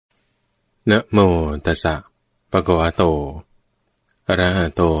นะโมตัสสะภะคะวะโตอะระหะ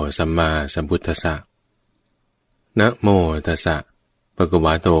โตสัมมาสัมพุทธัสสะนะโมตัสสะภะคะว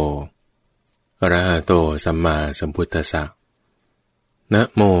ะโตอะระหะโตสัมมาสัมพุทธัสสะนะ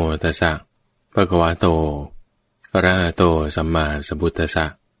โมตัสสะภะคะวะโตอะระหะโตสัมมาสัมพุทธัสสะ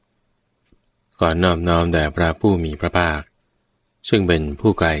ขอนอบน้อมแด่พระผู้มีพระภาคซึ่งเป็น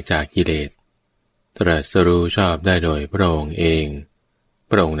ผู้ไกลจากกิเลสตรัสรู้ชอบได้โดยพระองค์เอง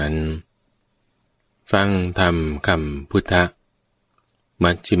พระองค์นั้นฟังธรรมคำพุทธ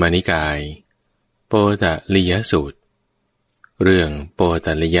มัชฌิมานิกายโปตลิยสูตรเรื่องโปต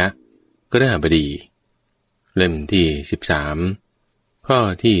ลิยกฤหบดีเล่มที่13ข้อ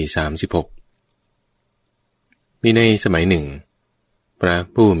ที่36มีในสมัยหนึ่งพระ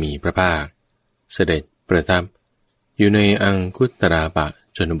ผู้มีพระภาคเสด็จประทับอยู่ในอังคุตราปะ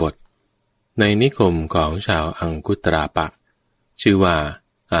ชนบทในนิคมของชาวอังคุตราปะชื่อว่า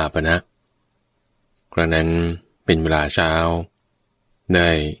อาปนะครั้งนั้นเป็นเวลาเช้าได้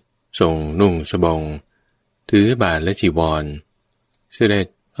ทรงนุ่งสบงถือบาทและจีวรเสด็จ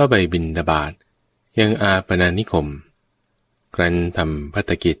เข้าไปบิณฑบาตยังอาปนะนิคมครั้นทำภัต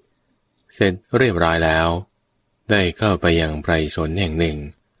ตกิจเสร็จเรียบร้อยแล้วได้เข้าไปยังไพรสนแห่งหนึ่ง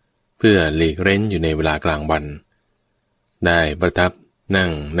เพื่อหลีกเร้นอยู่ในเวลากลางวันได้ประทับนั่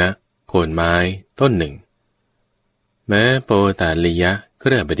งณโคนไม้ต้นหนึ่งแม้โปตลิยก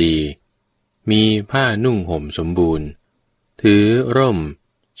ฤหบดีมีผ้านุ่งห่มสมบูรณ์ถือร่ม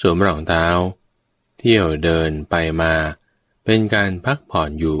สวมรองเท้าเที่ยวเดินไปมาเป็นการพักผ่อ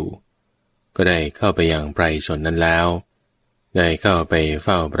นอยู่ก็ได้เข้าไปยังไพรสนนั้นแล้วได้เข้าไปเ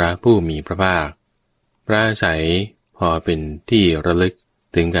ฝ้าพระผู้มีพระภาคปราศัยพอเป็นที่ระลึก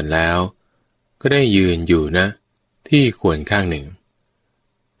ถึงกันแล้วก็ได้ยืนอยู่นะที่ควรข้างหนึ่ง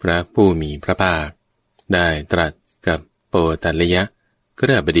พระผู้มีพระภาคได้ตรัสกับโปตลิยก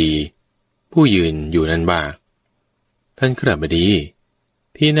ฤหบดีผู้ยืนอยู่นั้นว่าท่านกฤหบดี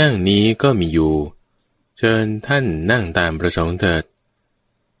ที่นั่งนี้ก็มีอยู่เชิญท่านนั่งตามประสงค์เถิด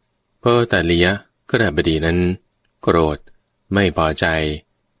โปตลิยกฤหบดีนั้นโกรธไม่พอใจ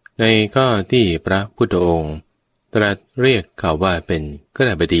ในข้อที่พระพุทธองค์ตรัสเรียกเขาว่าเป็นกฤ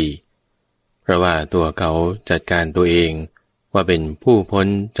หบดีเพราะว่าตัวเขาจัดการตัวเองว่าเป็นผู้พ้น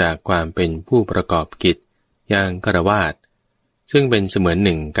จากความเป็นผู้ประกอบกิจอย่างฆราวาสซึ่งเป็นเสมือนห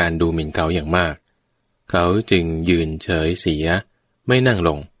นึ่งการดูหมิ่นเขาอย่างมากเขาจึงยืนเฉยเสียไม่นั่งล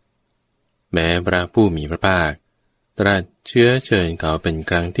งแม้พระผู้มีพระภาคตรัสเชื้อเชิญเขาเป็น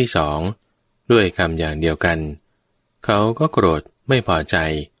ครั้งที่สองด้วยคำอย่างเดียวกันเขาก็โกรธไม่พอใจ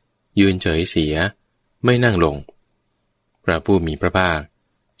ยืนเฉยเสียไม่นั่งลงพระผู้มีพระภาค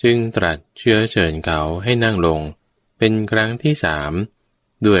จึงตรัสเชื้อเชิญเขาให้นั่งลงเป็นครั้งที่สาม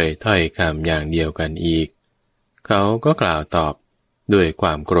ด้วยถ้อยคำอย่างเดียวกันอีกเขาก็กล่าวตอบด้วยคว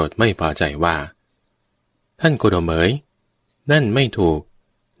ามโกรธไม่พอใจว่าท่านโคดมเอ๋ยนั่นไม่ถูก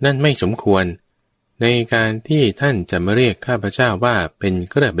นั่นไม่สมควรในการที่ท่านจะมาเรียกข้าพเจ้าว่าเป็น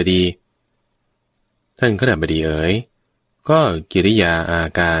กฤหบดีท่านกฤหบดีเอ๋ยก็กิริยาอา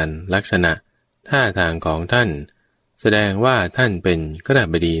การลักษณะท่าทางของท่านแสดงว่าท่านเป็นกฤห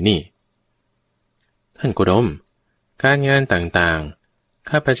บดีนี่ท่านโคดมการงานต่างๆ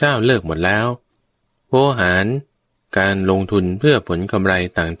ข้าพเจ้าเลิกหมดแล้วโวหารการลงทุนเพื่อผลกำไร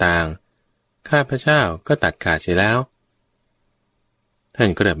ต่างๆข้าพเจ้าก็ตัดขาดเสียแล้วท่าน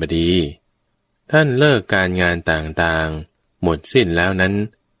กฤหบดีท่านเลิกการงานต่างๆหมดสิ้นแล้วนั้น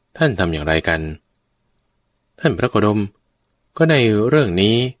ท่านทำอย่างไรกันท่านพระโคดมก็ในเรื่อง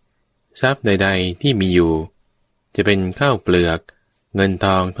นี้ทรัพย์ใดๆที่มีอยู่จะเป็นข้าวเปลือกเงินท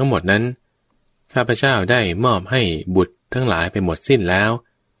องทั้งหมดนั้นข้าพเจ้าได้มอบให้บุตรทั้งหลายไปหมดสิ้นแล้ว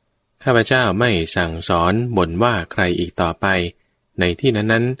ข้าพเจ้าไม่สั่งสอนบ่นว่าใครอีกต่อไปในที่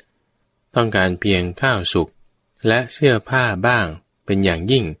นั้นๆต้องการเพียงข้าวสุกและเสื้อผ้าบ้างเป็นอย่าง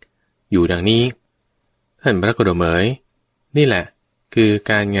ยิ่งอยู่ดังนี้ท่านพระโคดมเอ๋ยนี่แหละคือ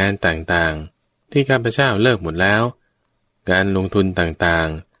การงานต่างๆที่ข้าพเจ้าเลิกหมดแล้วการลงทุนต่าง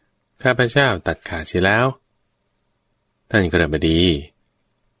ๆข้าพเจ้าตัดขาดเสียแล้วท่านกฤหบดี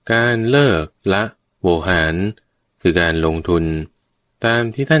การเลิกละโวหารคือการลงทุนตาม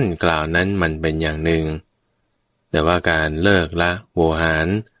ที่ท่านกล่าวนั้นมันเป็นอย่างหนึ่งแต่ว่าการเลิกละโวหาร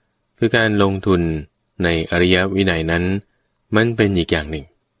คือการลงทุนในอริยวินัยนั้นมันเป็นอีกอย่างหนึ่ง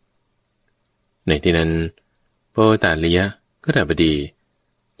ในที่นั้นโปตลิยกฤหบดี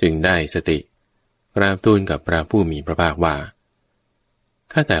จึงได้สติกราบทูลกับพระผู้มีพระภาคว่า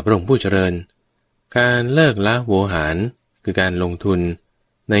ข้าแต่พระองค์ผู้เจริญการเลิกละโวหารคือการลงทุน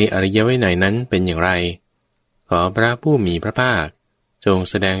ในอริยวินัยนั้นเป็นอย่างไรขอพระผู้มีพระภาคจง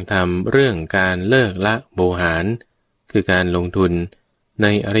แสดงธรรมเรื่องการเลิกละโวหารคือการลงทุน ใน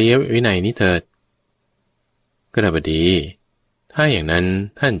อริยวินัยนี้เถิดกฤหบดีถ้าอย่างนั้น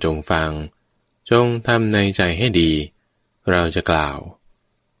ท่านจงฟังจงทำในใจให้ดีเราจะกล่าว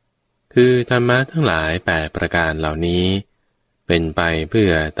คือธรรมะทั้งหลาย8ประการเหล่านี้เป็นไปเพื่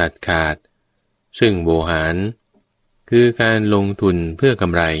อตัดขาดซึ่งโวหารคือการลงทุนเพื่อกำ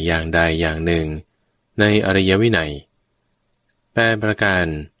ไรอย่างใดอย่างหนึ่งในอริยวินัย8ประการ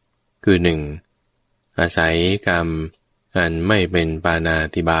คือ 1. อาศัยกรรมอันไม่เป็นปาณา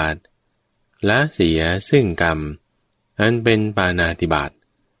ติบาตละเสียซึ่งกรรมอันเป็นปาณาติบาต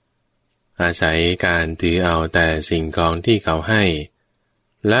อาศัยการถือเอาแต่สิ่งของที่เขาให้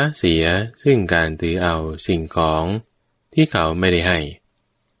ละเสียซึ่งการถือเอาสิ่งของที่เขาไม่ได้ให้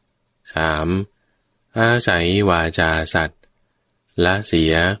 3. อาศัยวาจาสัตว์ละเสี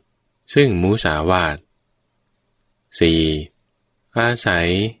ยซึ่งมุสาวาท 4. อาศัย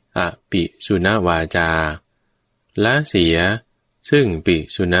อปิสุนวาจาละเสียซึ่งปิ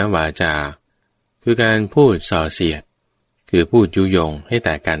สุนวาจาคือการพูดส่อเสียดคือพูดยุยงให้แต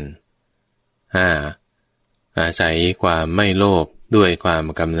กกัน 5. อาศัยความไม่โลภด้วยความ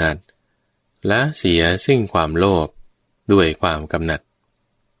กำหนัดละเสียซึ่งความโลภด้วยความกำหนัด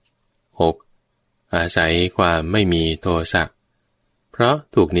 6. อาศัยความไม่มีโทสะเพราะ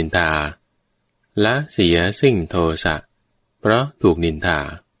ถูกนินทาละเสียซึ่งโทสะเพราะถูกนินทา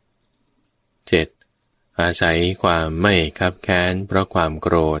 7. อาศัยความไม่คับแค้นเพราะความโก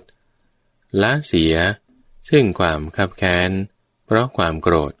รธละเสียซึ่งความคับแค้นเพราะความโก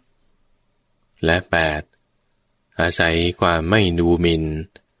รธและ 8. อาศัยความไม่ดูหมิ่น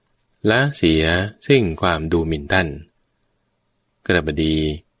ละเสียซึ่งความดูหมิ่นท่านกฤหบดี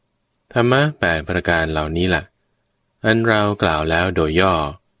ธรรมะ8ประการเหล่านี้ล่ะอันเรากล่าวแล้วโดยย่อ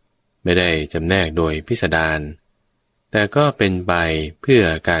ไม่ได้จำแนกโดยพิสดารแต่ก็เป็นไปเพื่อ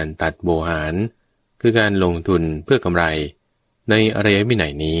การตัดโวหารคือการลงทุนเพื่อกำไรในอริยวินั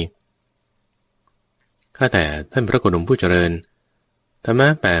ยนี้ข้าแต่ท่านพระโคดมผู้เจริญธรรมะ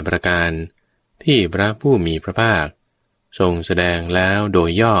8ประการที่พระผู้มีพระภาคทรงแสดงแล้วโด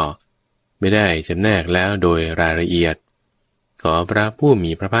ยย่อไม่ได้จำแนกแล้วโดยรายละเอียดขอพระผู้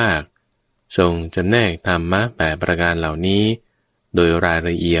มีพระภาคทรงจำแนกธรรมะ8ประการเหล่านี้โดยรายล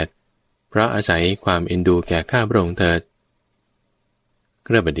ะเอียดเพราะอาศัยความเอ็นดูแก่ข้าพระองค์เถิดก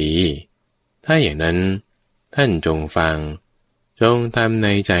ฤหบดีถ้าอย่างนั้นท่านจงฟังจงทำใน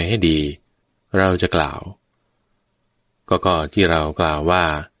ใจให้ดีเราจะกล่าวก็ที่เรากล่าวว่า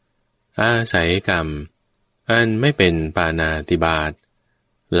อาศัยกรรมอันไม่เป็นปาณาติบาต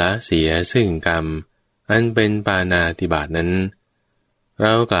ละเสียซึ่งกรรมอันเป็นปาณาติบาตนั้นเร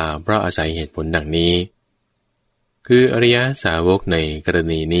ากล่าวเพราะอาศัยเหตุผลดังนี้คืออริยสาวกในกร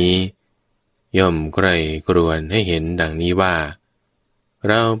ณีนี้ย่อมใคร่ครวญให้เห็นดังนี้ว่า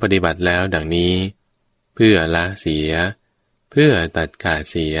เราปฏิบัติแล้วดังนี้เพื่อละเสียเพื่อตัดขาด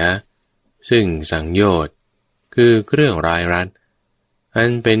เสียซึ่งสังโยชน์คือเครื่องร้ายรัดอัน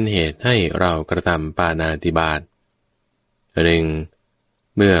เป็นเหตุให้เรากระทำปาณาติบาต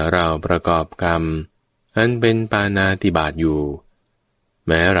 1. เมื่อเราประกอบกรรมอันเป็นปาณาติบาตอยู่แ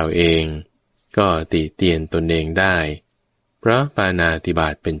ม้เราเองก็ติเตียนตนเองได้เพราะปาณาติบา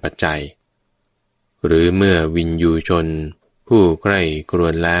ตเป็นปัจจัยหรือเมื่อวินยูชนผู้ใคร่ครว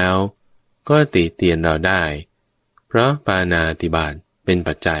ญแล้วก็ติเตียนเราได้เพราะปาณาติบาตเป็น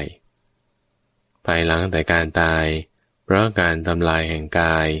ปัจจัยภายหลังแต่การตายเพราะการทำลายแห่งก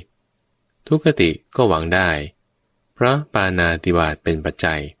ายทุกขติก็หวังได้เพราะปาณาติบาตเป็นปัจ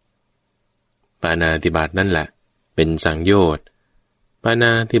จัยปาณาติบาตนั่นแหละเป็นสังโยชน์ปาณ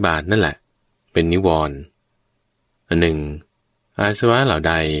าติบาตนั่นแหละเป็นนิวรณ์ 1. อาสวะเหล่าใ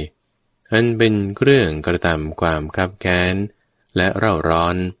ดอันเป็นเครื่องกระทำความคับแค้นและเร่าร้อ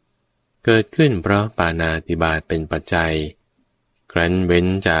นเกิดขึ้นเพราะปาณาติบาตเป็นปัจจัยครั้นเว้น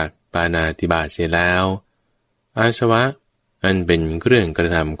จากปาณาติบาตเสียแล้วอาสวะอันเป็นเครื่องกระ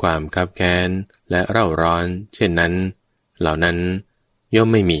ทำความคับแค้นและเร่าร้อนเช่นนั้นเหล่านั้นย่อม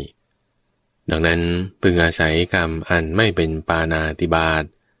ไม่มีดังนั้นพึงอาศัยกรรมอันไม่เป็นปาณาติบาต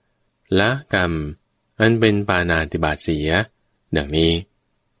ละกรรมอันเป็นปาณาติบาตเสียดังนี้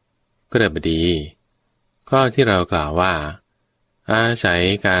กฤหบดีข้อที่เรากล่าวว่าอาศัย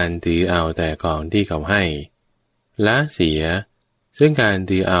การถือเอาแต่ของที่เขาให้ละเสียซึ่งการ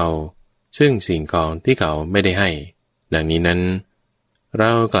ถือเอาซึ่งสิ่งของที่เขาไม่ได้ให้ดังนี้นั้นเร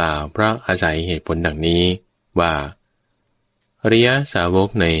ากล่าวเพราะอาศัยเหตุผลดังนี้ว่าอริยสาวก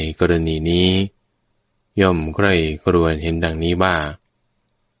ในกรณีนี้ย่อมใคร่ครวญเห็นดังนี้ว่า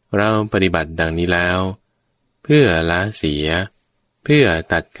เราปฏิบัติดังนี้แล้วเพื่อละเสียเพื่อ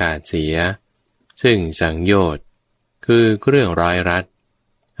ตัดขาดเสียซึ่งสังโยชน์คือเครื่องร้อยรัด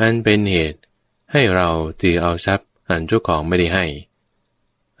อันเป็นเหตุให้เราถือเอาทรัพย์อันเจ้าของไม่ได้ให้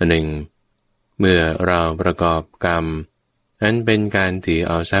อันหนึ่งเมื่อเราประกอบกรรมนั้นเป็นการถือ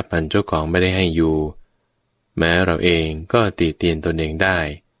เอาทรัพย์อันเจ้าของไม่ได้ให้อยู่แม้เราเองก็ติเตียนตนเองได้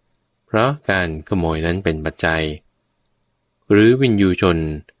เพราะการขโมยนั้นเป็นปัจจัยหรือวินยูชน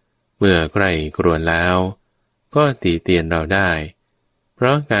เมื่อใครกรวนแล้วก็ติเตียนเราได้เพร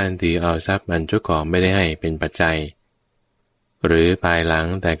าะการถือเอาทรัพย์อันเจ้าของไม่ได้ให้เป็นปัจจัยหรือภายหลัง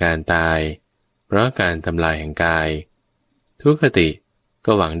แต่การตายเพราะการทำลายแห่งกายทุกขติ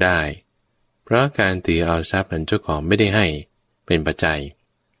ก็หวังได้เพราะการถือเอาทรัพย์อันเจ้าของไม่ได้ให้เป็นปัจจัย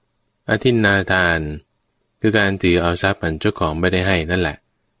อทินนาทานคือการถือเอาทรัพย์อันเจ้าของไม่ได้ให้นั่นแหละ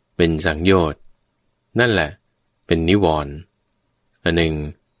เป็นสังโยชน์นั่นแหละเป็นนิวรณ์อันหนึ่ง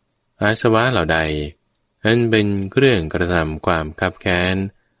อาสวะเหล่าใดอันเป็นเครื่องกระทำความคับแค้น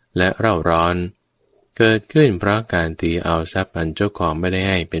และเร่าร้อนเกิดขึ้นเพราะการถือเอาทรัพย์อันเจ้าของไม่ได้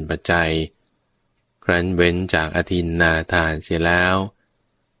ให้เป็นปัจจัยครั้นเว้นจากอทินนาทานเสียแล้ว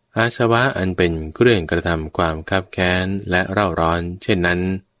อาสวะอันเป็นเครื่องกระทำความคับแค้นและเร่าร้อนเช่นนั้น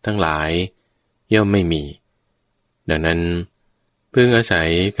ทั้งหลายย่อมไม่มีดังนั้นพึงอาศัย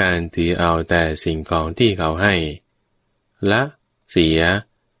การถือเอาแต่สิ่งของที่เขาให้ละเสีย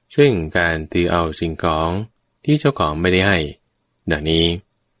ซึ่งการถือเอาสิ่งของที่เจ้าของไม่ได้ให้ดังนี้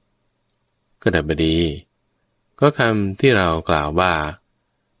ก็ดับดีก็คำที่เรากล่าวว่า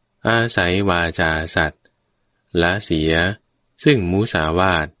อาศัยวาจาสัตว์ละเสียซึ่งมุสาว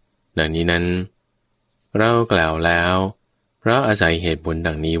าทดังนี้นั้นเรากล่าวแล้วเพราะอาศัยเหตุผล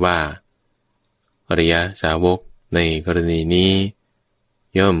ดังนี้ว่าอริยสาวกในกรณีนี้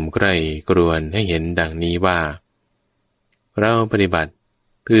ย่อมใคร่ครวญให้เห็นดังนี้ว่าเราปฏิบัติ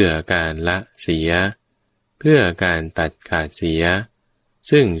เพื่อการละเสียเพื่อการตัดขาดเสีย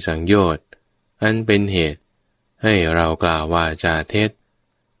ซึ่งสังโยชน์อันเป็นเหตุให้เรากล่าววาจาเท็จ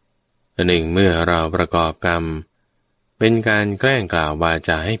อันหนึ่งเมื่อเราประกอบกรรมเป็นการแกล้งกล่าววาจ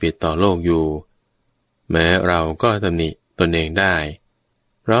าให้ผิดต่อโลกอยู่แม้เราก็ตำหนิตนเองได้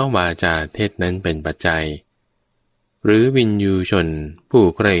เพราะวาจาเท็จนั้นเป็นปัจจัยหรือวินยูชนผู้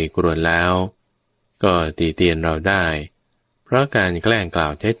ใคร่ครวญแล้วก็ตีเตียนเราได้เพราะการแกล้งกล่า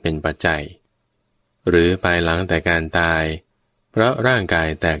วเท็จเป็นปัจจัยหรือภายหลังแต่การตายเพราะร่างกาย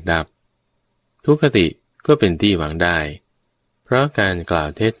แตกดับทุกขติก็เป็นที่หวังได้เพราะการกล่าว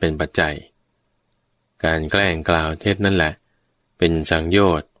เท็จเป็นปัจจัยการแกล้งกล่าวเท็จนั่นแหละเป็นสังโย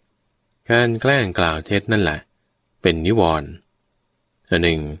ชน์การแกล้งกล่าวเท็จนั่นแหละเป็นนิวรณ์อันห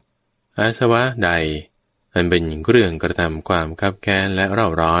นึ่งอาสวะใดอันเป็นเรื่องกระทำความคับแค้นและเร่า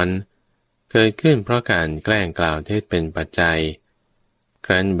ร้อนเกิดขึ้นเพราะการแกล้งกล่าวเท็จเป็นปัจจัยค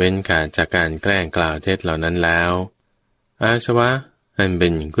รั้นเว้นขาดจากการแกล้งกล่าวเท็จเหล่านั้นแล้วอาสวะอันเป็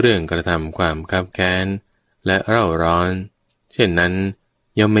นเรื่องกระทำความคับแค้นและเร่าร้อนเช่นนั้น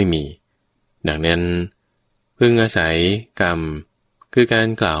ย่อมไม่มีดังนั้นพึงอาศัยกรรมคือการ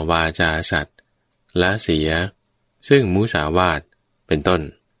กล่าววาจาสัตว์ละเสียซึ่งมุสาวาทเป็นต้น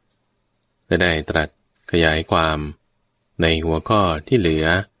และได้ตรัสขยายความในหัวข้อที่เหลือ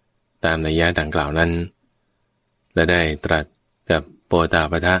ตามนัยยะดังกล่าวนั้นและได้ตรัสกับโปตา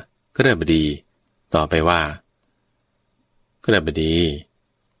ปทะคฤบดีต่อไปว่าคฤบดี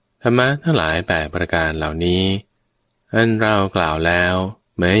ธรรมะทั้งหลาย8ประการเหล่านี้อันเรากล่าวแล้ว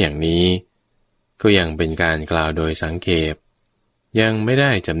แม้อย่างนี้ก็ยังเป็นการกล่าวโดยสังเขปยังไม่ไ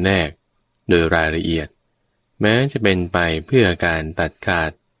ด้จำแนกโดยรายละเอียดแม้จะเป็นไปเพื่อการตัดขา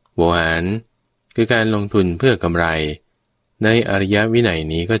ดโวหารคือการลงทุนเพื่อกำไรในอริยวินัย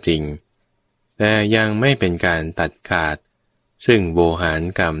นี้ก็จริงแต่ยังไม่เป็นการตัดขาดซึ่งโวหาร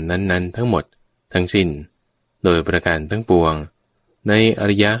กรรมนั้นๆทั้งหมดทั้งสิ้นโดยประการทั้งปวงในอ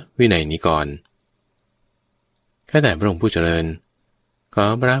ริยวินัยนี้ก่อนข้าแต่พระองค์ผู้เจริญขอ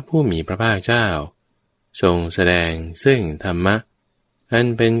พระผู้มีพระภาคเจ้าทรงแสดงซึ่งธรรมะอัน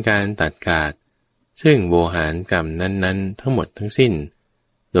เป็นการตัดขาดซึ่งโวหารกรรมนั้นๆทั้งหมดทั้งสิ้น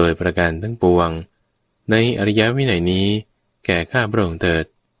โดยประการทั้งปวงในอริยวินัยนี้แก่ข้าพระองค์เถิด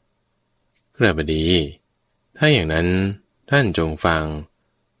คฤบดีถ้าอย่างนั้นท่านจงฟัง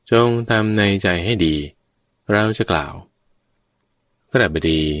จงทำในใจให้ดีเราจะกล่าวคฤบ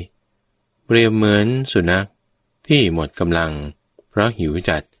ดีเปรียบเหมือนสุนัขที่หมดกำลังเพราะหิว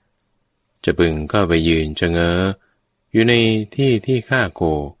จัดจะพึงก็ไปยืนชะเง้ออยู่ในที่ที่ฆ่าโค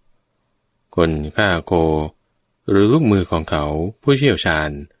คนฆ่าโคหรือลูกมือของเขาผู้เชี่ยวชาญ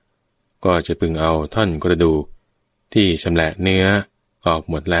ก็จะพึงเอาท่อนกระดูกที่ชำแหละเนื้อออก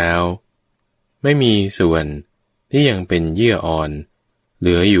หมดแล้วไม่มีส่วนที่ยังเป็นเยื่ออ่อนเห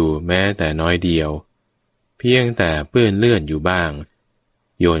ลืออยู่แม้แต่น้อยเดียวเพียงแต่เปื้อนเลือดอยู่บ้าง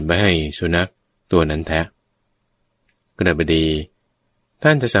โยนไปให้สุนัขตัวนั้นแทะกฤบดีท่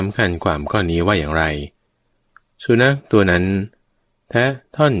านจะสำคัญความข้อนี้ว่าอย่างไรสุนัขตัวนั้น แท้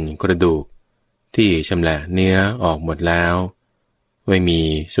ท่อนกระดูกที่ชำแหละเนื้อออกหมดแล้วไม่มี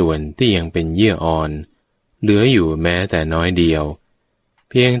ส่วนที่ยังเป็นเยื่ออ่อนเหลืออยู่แม้แต่น้อยเดียว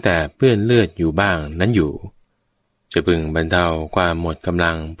เพียงแต่เปื้อนเลือดอยู่บ้างนั้นอยู่จะพึงบรรเทาความหมดกำ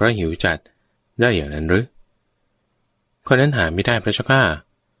ลังเพราะหิวจัดได้อย่างนั้นหรือข้อนั้นหาไม่ได้พระเจ้าข้า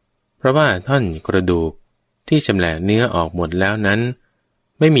เพราะว่าท่อนกระดูกที่ชำแหละเนื้อออกหมดแล้วนั้น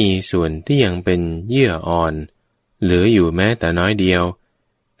ไม่มีส่วนที่ยังเป็นเยื่ออ่อนเหลืออยู่แม้แต่น้อยเดียว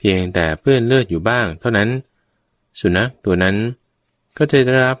เพียงแต่เปื้อนเลือดอยู่บ้างเท่านั้นสุนัขตัวนั้นก็จะไ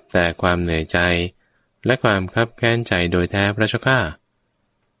ด้รับแต่ความเหนื่อยใจและความคับแค้นใจโดยแท้พระเจ้าข้า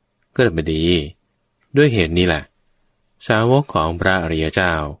ก็เลยไม่ดีด้วยเหตุนี้แหละสาวกของพระอริยเจ้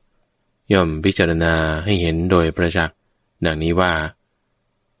าย่อมพิจารณาให้เห็นโดยประจักษ์ดังนี้ว่า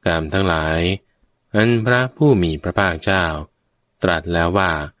กามทั้งหลายอันพระผู้มีพระภาคเจ้าตรัสแล้วว่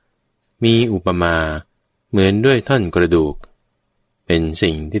ามีอุปมาเหมือนด้วยท่อนกระดูกเป็น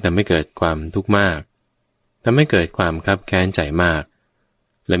สิ่งที่ทำให้เกิดความทุกข์มากทำให้เกิดความคับแค้นใจมาก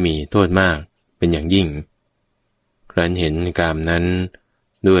และมีโทษมากเป็นอย่างยิ่งครั้นเห็นกามนั้น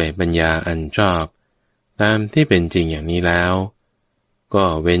ด้วยปัญญาอันชอบตามที่เป็นจริงอย่างนี้แล้วก็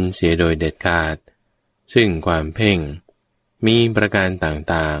เว้นเสียโดยเด็ดขาดซึ่งความเพ่งมีประการ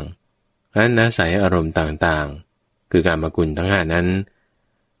ต่างๆอันอาศัยอารมณ์ต่างๆคือกามกุลทั้งห้านั้น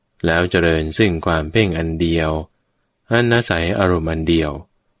แล้วเจริญซึ่งความเพ่งอันเดียวอันอาศัยอารมณ์อันเดียว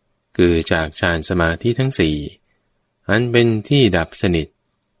คือจากฌานสมาธิทั้งสี่อันเป็นที่ดับสนิท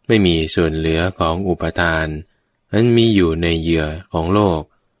ไม่มีส่วนเหลือของอุปทานอันมีอยู่ในเหยื่อของโลก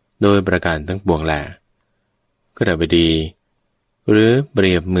โดยประการทั้งปวงแหละก็ดับดีหรือเป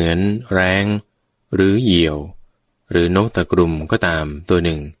รียบเหมือนแร้งหรือเหยี่ยวหรือนกตะกรุมก็ตามตัวห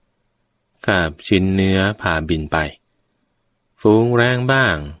นึ่งคาบชิ้นเนื้อพาบินไปฝูงแร้งบ้า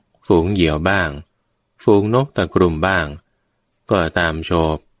งฝูงเหยี่ยวบ้างฝูงนกตะกรุมบ้างก็ตามโฉ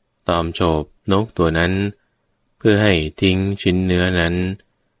บตอมโฉบนกตัวนั้นเพื่อให้ทิ้งชิ้นเนื้อนั้น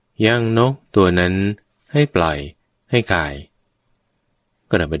ย่างนกตัวนั้นให้ปล่อยให้กาย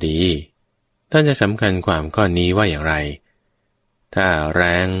ก็ดับดีท่านจะสำคัญความข้อนี้ว่าอย่างไรถ้าแ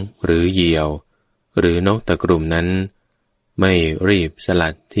ร้งหรือเหยี่ยวหรือนกตะกรุมนั้นไม่รีบสลั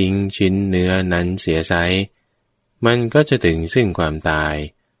ดทิ้งชิ้นเนื้อนั้นเสียไซมันก็จะถึงซึ่งความตาย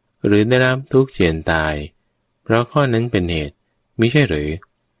หรือได้รับทุกข์เจียนตายเพราะข้อนั้นเป็นเหตุมิใช่หรือ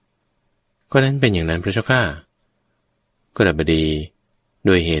ข้อนั้นเป็นอย่างนั้นพระเจ้าข้าก็ดับดี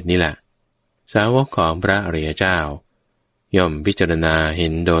ด้วยเหตุนี้แหละสาวกของพระอริยเจ้าย่อมพิจารณาเห็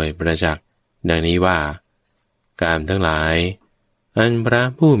นโดยประจักษ์ดังนี้ว่ากามทั้งหลายอันพระ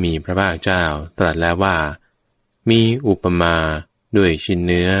ผู้มีพระภาคเจ้าตรัสแล้วว่ามีอุปมาด้วยชิ้น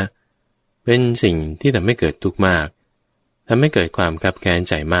เนื้อเป็นสิ่งที่ทำให้เกิดทุกข์มากทำให้เกิดความคับแค้น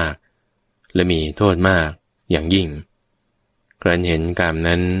ใจมากและมีโทษมากอย่างยิ่งครั้นเห็นกาม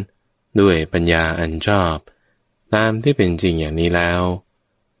นั้นด้วยปัญญาอันชอบตามที่เป็นจริงอย่างนี้แล้ว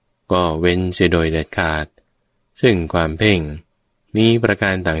ก็เว้นเสียโดยเด็ดขาดซึ่งความเพ่งมีประกา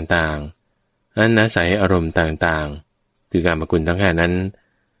รต่างๆอันอาศัยอารมณ์ต่างๆคือกามกุลทั้งห้านั้น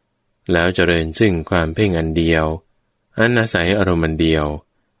แล้วเจริญซึ่งความเพ่งอันเดียวอันอาศัยอารมณ์อันเดียว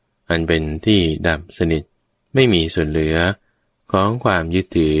อันเป็นที่ดับสนิทไม่มีส่วนเหลือของความยึด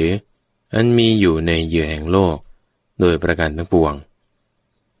ถืออันมีอยู่ในเหยื่อแห่งโลกโดยประการทั้งปวง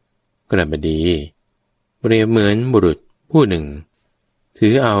กระบดีเปรียบเหมือนบุรุษผู้หนึ่งถื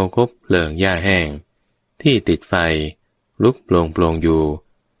อเอาคบเพลิงหญ้าแห้งที่ติดไฟลุกโปร่งอยู่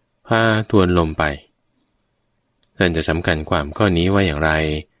พาทวนลมไปท่านจะสำคัญความข้อนี้ว่าอย่างไร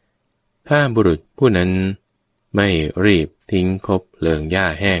ถ้าบุรุษผู้นั้นไม่รีบทิ้งคบเพลิงหญ้า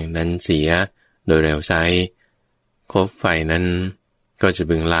แห้งนั้นเสียโดยเร็วไซคบไฟนั้นก็จะ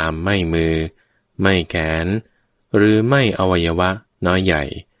บึงลามไม่มือไม่แขนหรือไม่อวัยวะน้อยใหญ่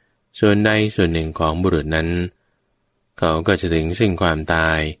ส่วนใดส่วนหนึ่งของบุรุษนั้นเขาก็จะถึงซึ่งความต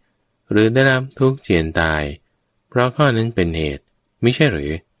ายหรือได้รับทุกข์เจียนตายเพราะข้อนั้นเป็นเหตุมิใช่หรื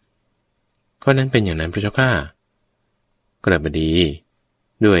อข้อนั้นเป็นอย่างนั้นพระเจ้าข้ากระบดี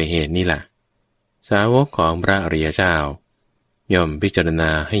ด้วยเหตุนี้แหละสาวกของพระอริยเจ้าย่อมพิจารณา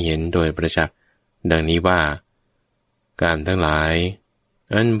ให้เห็นโดยประจักษ์ดังนี้ว่ากามทั้งหลาย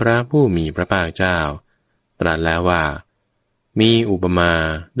อันพระผู้มีพระภาคเจ้าตรัสแล้วว่ามีอุปมา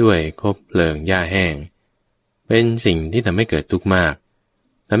ด้วยคบเพลิงหญ้าแห้งเป็นสิ่งที่ทำให้เกิดทุกข์มาก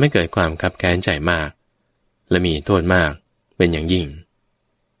ทำให้เกิดความคับแค้นใจมากและมีโทษมากเป็นอย่างยิ่ง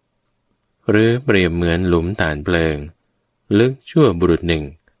หรือเปรียบเหมือนหลุมถ่านเพลิงลึกชั่วบุรุษหนึ่ง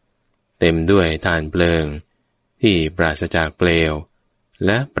เต็มด้วยถ่านเพลิงที่ปราศจากเปลวแล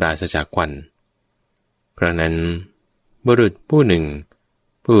ะปราศจากควันเพราะนั้นบุรุษผู้หนึ่ง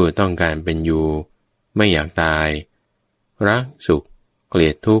ผู้ต้องการเป็นอยู่ไม่อยากตายรักสุข เกลี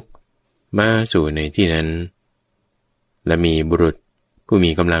ยดทุกข์มาสู่ในที่นั้นและมีบุรุษผู้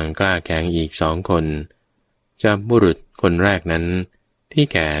มีกำลังกล้าแข็งอีก2 คนจับบุรุษคนแรกนั้นที่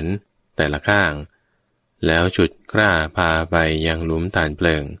แขนแต่ละข้างแล้วฉุดกล้าพาไปยังหลุมฐานเพ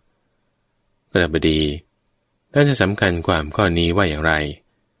ลิงกระบดีถ้าจะสำคัญความข้อนี้ว่าอย่างไร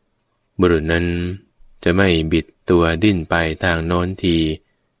บุรุษนั้นจะไม่บิดตัวดิ้นไปทางโน้นที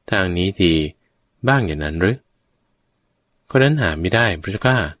ทางนี้ทีบ้างอย่างนั้นหรือคนนั้นหาไม่ได้พระเจ้า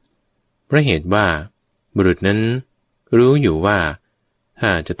ข้าเพราะเหตุว่าบุรุษนั้นรู้อยู่ว่าถ้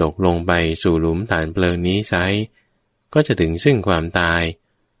าจะตกลงไปสู่หลุมฐานเพลิงนี้ไซร้ก็จะถึงซึ่งความตาย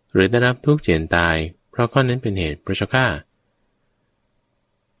หรือได้รับทุกข์เจียนตายเพราะข้อนั้นเป็นเหตุพระเจ้าข้า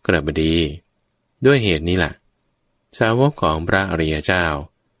กระบดีด้วยเหตุนี้แหละสาวกของพระอริยเจ้า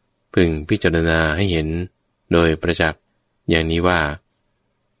พึงพิจารณาให้เห็นโดยประจักษ์อย่างนี้ว่า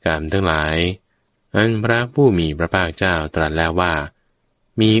กามทั้งหลายอันพระผู้มีพระภาคเจ้าตรัสแล้วว่า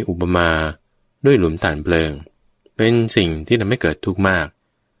มีอุปมาด้วยหลุมฐานเพลิงเป็นสิ่งที่ทำให้เกิดทุกข์มาก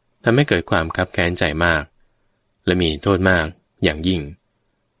ทำให้เกิดความคับแค้นใจมากและมีโทษมากอย่างยิ่ง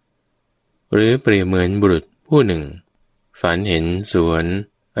หรือเปรียบเหมือนบุรุษผู้หนึ่งฝันเห็นสวน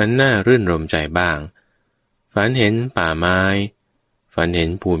อันน่ารื่นรมใจบ้างฝันเห็นป่าไม้ฝันเห็น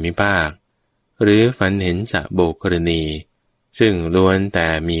ภูมิภาคหรือฝันเห็นสระโบกรณีซึ่งล้วนแต่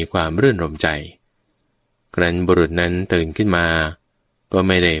มีความรื่นรมใจครั้นบุรุษนั้นตื่นขึ้นมาก็ไ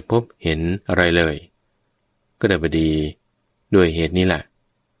ม่ได้พบเห็นอะไรเลยก็ได้บดีด้วยเหตุนี้แหละ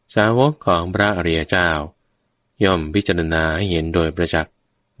สาวกของพระอริยเจ้าย่อมพิจารณาให้เห็นโดยประจักษ์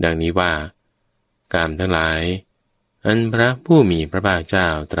ดังนี้ว่ากามทั้งหลายอันพระผู้มีพระภาคเจ้า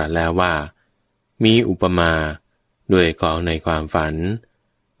ตรัสแล้วว่ามีอุปมาด้วยของในความฝัน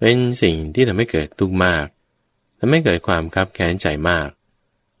เป็นสิ่งที่ทำให้เกิดทุกข์มากทำให้เกิดความคับแค้นใจมาก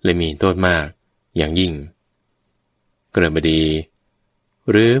และมีโทษมากอย่างยิ่งกระบดี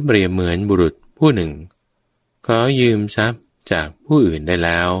หรือเปรียบเหมือนบุรุษผู้หนึ่งขอยืมทรัพย์จากผู้อื่นได้แ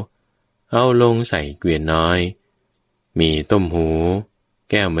ล้วเอาลงใส่เกวียนน้อยมีต้มหู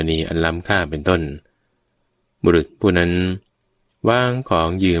แก้วมณีอันล้ำค่าเป็นต้นบุรุษผู้นั้นวางของ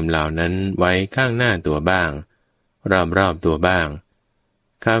ยืมเหล่านั้นไว้ข้างหน้าตัวบ้างรอบตัวบ้าง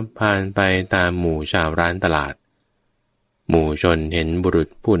ขับผ่านไปตามหมู่ชาวร้านตลาดหมู่ชนเห็นบุรุษ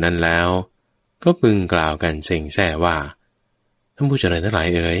ผู้นั้นแล้วก็พึงกล่าวกันเซ็งแซ่ว่าท่านผู้เจริญทั้งหลาย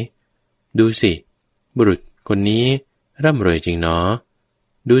เอ๋ยดูสิบุรุษคนนี้ร่ำรวยจริงเนาะ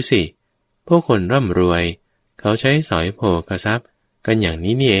ดูสิพวกคนร่ำรวยเขาใช้สอยโภคทรัพย์กันอย่าง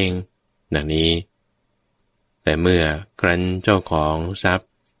นี้นี่เองดังนี้แต่เมื่อครั้นเจ้าของทรัพย์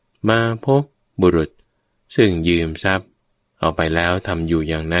มาพบบุรุษซึ่งยืมทรัพย์เอาไปแล้วทำอยู่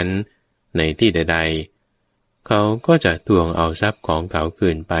อย่างนั้นในที่ใดๆเขาก็จะทวงเอาทรัพย์ของเขาคื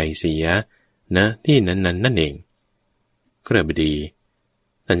นไปเสียนะที่นั้นนั่นเองกระบดี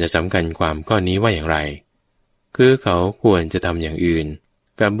ท่านจะสำคัญความข้อนี้ว่าอย่างไรคือเขาควรจะทำอย่างอื่น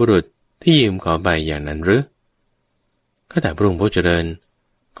กับบุรุษที่ยืมขอไปอย่างนั้นหรือก็แต่พระองค์ผู้เจริญ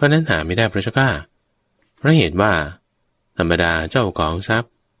ข้อนั้นหาไม่ได้พระเจ้าข้าเพราะเหตุว่าธรรมดาเจ้าของทรัพ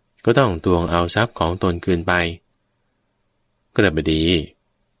ย์ก็ต้องทวงเอาทรัพย์ของตนคืนไปกระบดี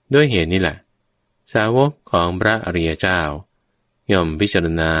ด้วยเหตุนี้แหละสาวกของพระอริยเจ้าย่อมพิจาร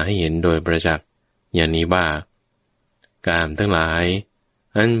ณาให้เห็นโดยประจักษ์อย่างนี้ว่ากามทั้งหลาย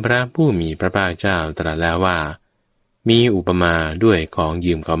อันพระผู้มีพระภาคเจ้าตรัสแล้วว่ามีอุปมาด้วยของ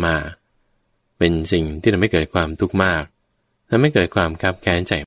ยืมเขามาเป็นสิ่งที่ทำให้เกิดความทุกข์มากทำให้เกิดความคับแค้นใจ